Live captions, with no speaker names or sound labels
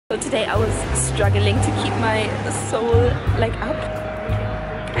So today I was struggling to keep my soul like up.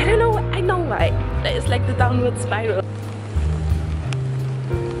 I don't know, I know why. It's like the downward spiral.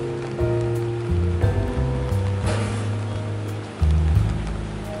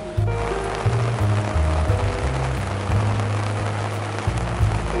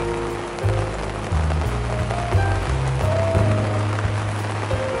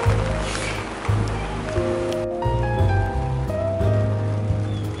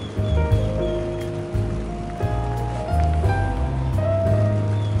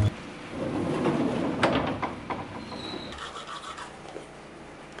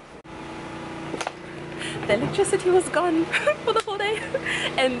 The electricity was gone for the whole day,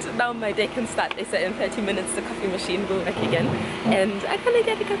 and now my day can start. They said in 30 minutes the coffee machine will work again, and I'm gonna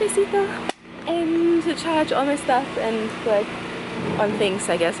get a cafecito and to charge all my stuff and work on things.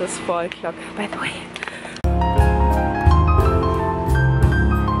 I guess it's 4 o'clock, by the way.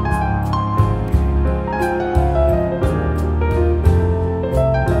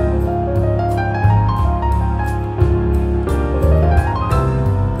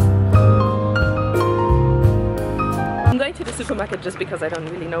 Supermarket just because I don't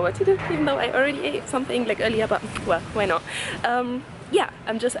really know what to do, even though I already ate something like earlier, but well, why not? Yeah,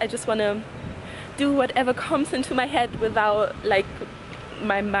 I just want to do whatever comes into my head without like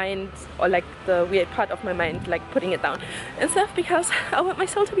my mind or like the weird part of my mind like putting it down and stuff, because I want my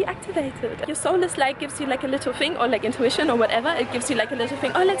soul to be activated. Your soul is like gives you like a little thing, or like intuition or whatever, it gives you like a little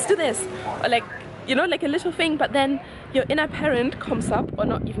thing, oh let's do this, or like, you know, like a little thing, but then your inner parent comes up, or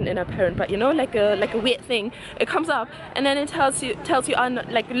not even inner parent, but you know, like a weird thing, it comes up, and then it tells you on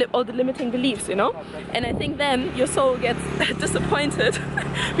like all the limiting beliefs, you know. And I think then your soul gets disappointed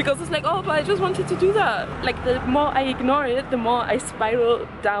because it's like, oh, but I just wanted to do that. Like the more I ignore it, the more I spiral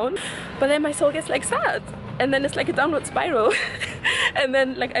down, but then my soul gets like sad, and then it's like a downward spiral. And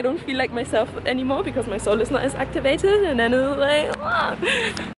then like I don't feel like myself anymore because my soul is not as activated, and then it's like, ah.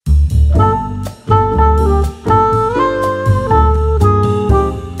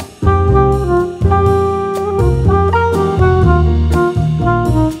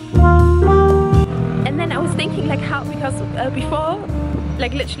 Before,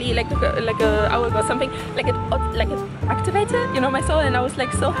 like literally like a hour ago or something, like it activated, you know, my soul, and I was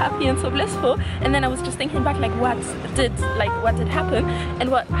like so happy and so blissful. And then I was just thinking back, like what did happen, and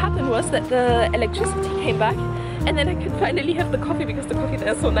what happened was that the electricity came back, and then I could finally have the coffee, because the coffee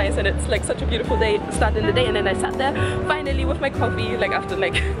there is so nice, and it's like such a beautiful day, start in the day. And then I sat there finally with my coffee, like after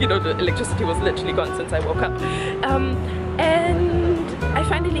like, you know, the electricity was literally gone since I woke up, and I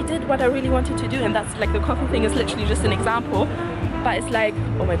finally did what I really wanted to do. And that's like, the coffee thing is literally just an example, but it's like,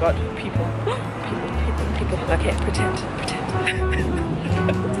 oh my god, people, okay, pretend.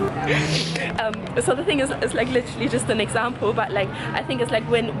 So the thing is, it's like literally just an example, but like I think it's like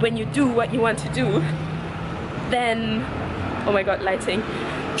when you do what you want to do, then, oh my god, lighting.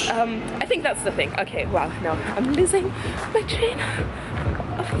 I think that's the thing. Okay, wow, no, I'm losing my train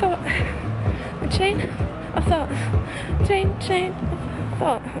of thought. My train of thought. Train of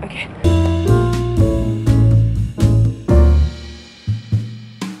thought. Okay.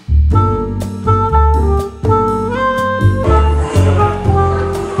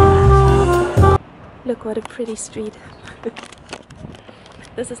 Look what a pretty street.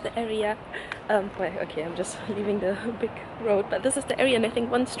 This is the area, well, okay, I'm just leaving the big road, but this is the area, and I think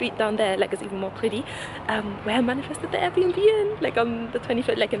one street down there like is even more pretty, where I manifested the Airbnb in, like on the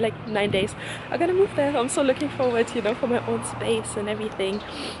 25th, like in like 9 days. I'm gonna move there. I'm so looking forward, you know, for my own space and everything.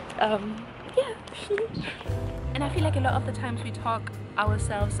 Yeah. And I feel like a lot of the times we talk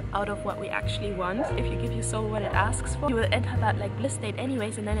ourselves out of what we actually want. If you give your soul what it asks for, you will enter that like bliss state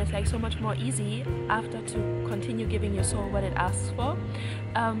anyways, and then it's like so much more easy after to continue giving your soul what it asks for.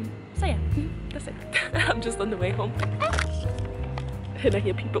 So yeah, that's it. I'm just on the way home. And I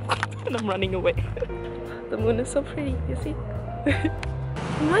hear people and I'm running away. The moon is so pretty, you see?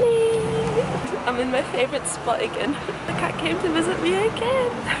 Morning! I'm in my favorite spot again. The cat came to visit me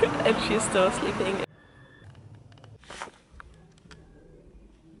again. And she's still sleeping.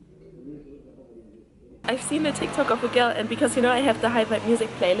 I've seen a TikTok of a girl, and because you know I have the high vibe music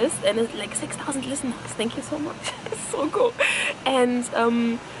playlist, and it's like 6,000 listeners. Thank you so much. It's so cool. And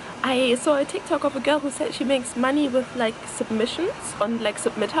I saw a TikTok of a girl who said she makes money with like submissions on like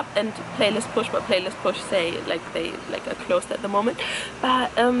Submit Hub and Playlist Push, but Playlist Push say like they like are closed at the moment.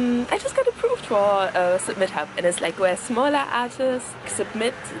 But I just got approved for Submit Hub, and it's like where smaller artists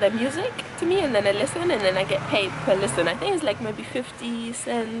submit their music to me, and then I listen, and then I get paid per listen. I think it's like maybe 50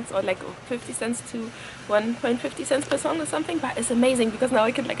 cents or like 50 cents to 1.50 cents per song or something. But it's amazing because now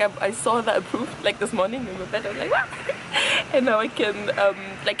I can like I saw that approved like this morning in my bed. I was like, wow. And now I can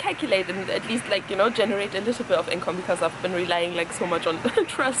like calculate and at least like, you know, generate a little bit of income, because I've been relying like so much on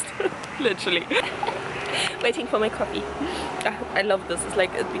trust, literally. Waiting for my coffee. I love this. It's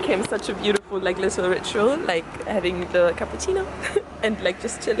like it became such a beautiful like little ritual, like having the cappuccino and like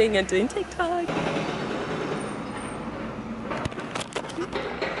just chilling and doing TikTok.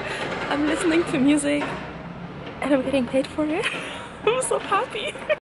 I'm listening to music and I'm getting paid for it. I'm so happy.